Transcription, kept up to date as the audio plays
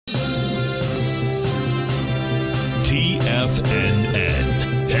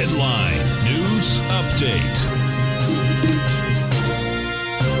TFNN. Headline News Update.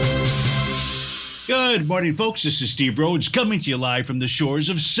 Good morning, folks. This is Steve Rhodes coming to you live from the shores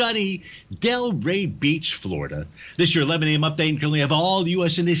of sunny Delray Beach, Florida. This is your 11 a.m. update, and currently have all the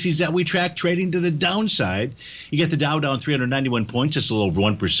U.S. indices that we track trading to the downside. You get the Dow down 391 points. That's a little over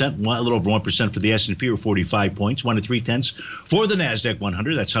 1%. A little over 1% for the S&P, or 45 points. 1 3/10 for the NASDAQ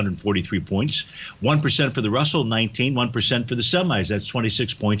 100. That's 143 points. 1% for the Russell, 19. 1% for the semis. That's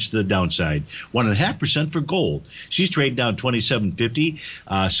 26 points to the downside. 1.5% for gold. She's trading down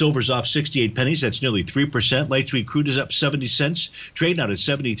 27.50. Silver's off 68 pennies. That's nearly 3%. Light sweet crude is up 70 cents, trading out at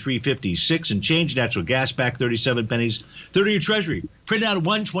 73.56 and change. Natural gas back 37 pennies. 30-year Treasury printed out at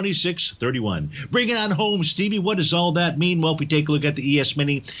 126.31. Bring it on home, Stevie. What does all that mean? Well, if we take a look at the ES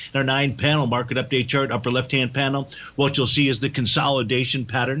Mini and our 9-panel market update chart, upper left-hand panel, what you'll see is the consolidation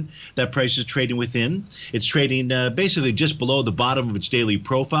pattern that price is trading within. It's trading basically just below the bottom of its daily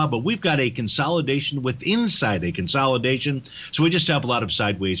profile, but we've got a consolidation with inside a consolidation, so we just have a lot of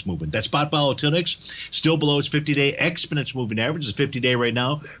sideways movement. That spot volatility still below its 50-day exponential moving average. It's 50-day right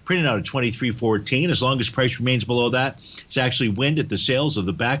now, printed out at 23.14. As long as price remains below that, it's actually wind at the sails of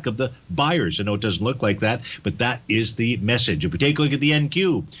the back of the buyers. I know it doesn't look like that, but that is the message. If we take a look at the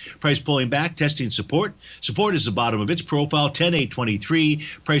NQ, price pulling back, testing support. Support is the bottom of its profile,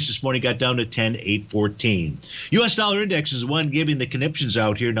 10.823. Price this morning got down to 10.814. U.S. dollar index is the one giving the conniptions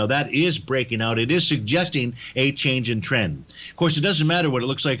out here. Now, that is breaking out. It is suggesting a change in trend. Of course, it doesn't matter what it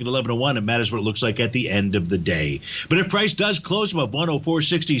looks like at 11:01. It matters what it looks like at the end of the day. But if price does close above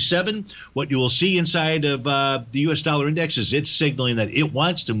 104.67, what you will see inside of the U.S. dollar index is it's signaling that it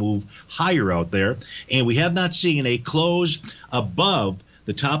wants to move higher out there. And we have not seen a close above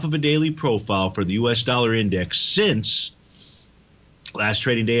the top of a daily profile for the U.S. dollar index since last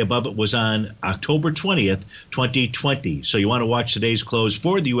trading day above it was on October 20th, 2020. So you want to watch today's close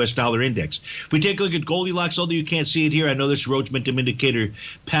for the U.S. dollar index. If we take a look at Goldilocks, although you can't see it here, I know this Rhodes momentum indicator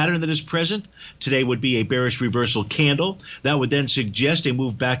pattern that is present. Today would be a bearish reversal candle. That would then suggest a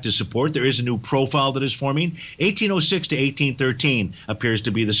move back to support. There is a new profile that is forming. 1806 to 1813 appears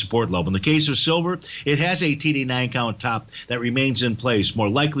to be the support level. In the case of silver, it has a TD9 count top that remains in place. More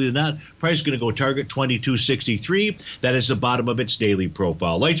likely than not, price is going to go target 2263. That is the bottom of its daily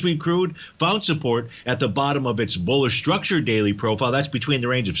profile. Light sweet crude found support at the bottom of its bullish structure daily profile. That's between the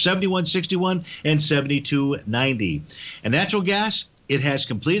range of 71.61 and 72.90. And natural gas, it has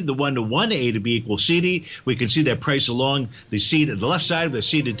completed the 1-to-1 A to B equals CD. We can see that price along the C to the left side of the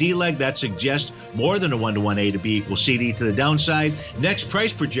C to D leg. That suggests more than a 1-to-1 A to B equals CD to the downside. Next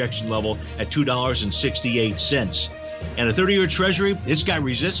price projection level at $2.68. And a 30-year Treasury, it's got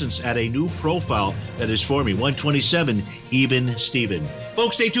resistance at a new profile that is forming, 127 even Steven.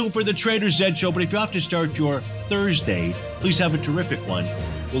 Folks, stay tuned for the Trader's Edge Show. But if you have to start your Thursday, please have a terrific one.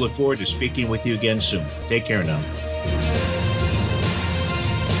 We'll look forward to speaking with you again soon. Take care now.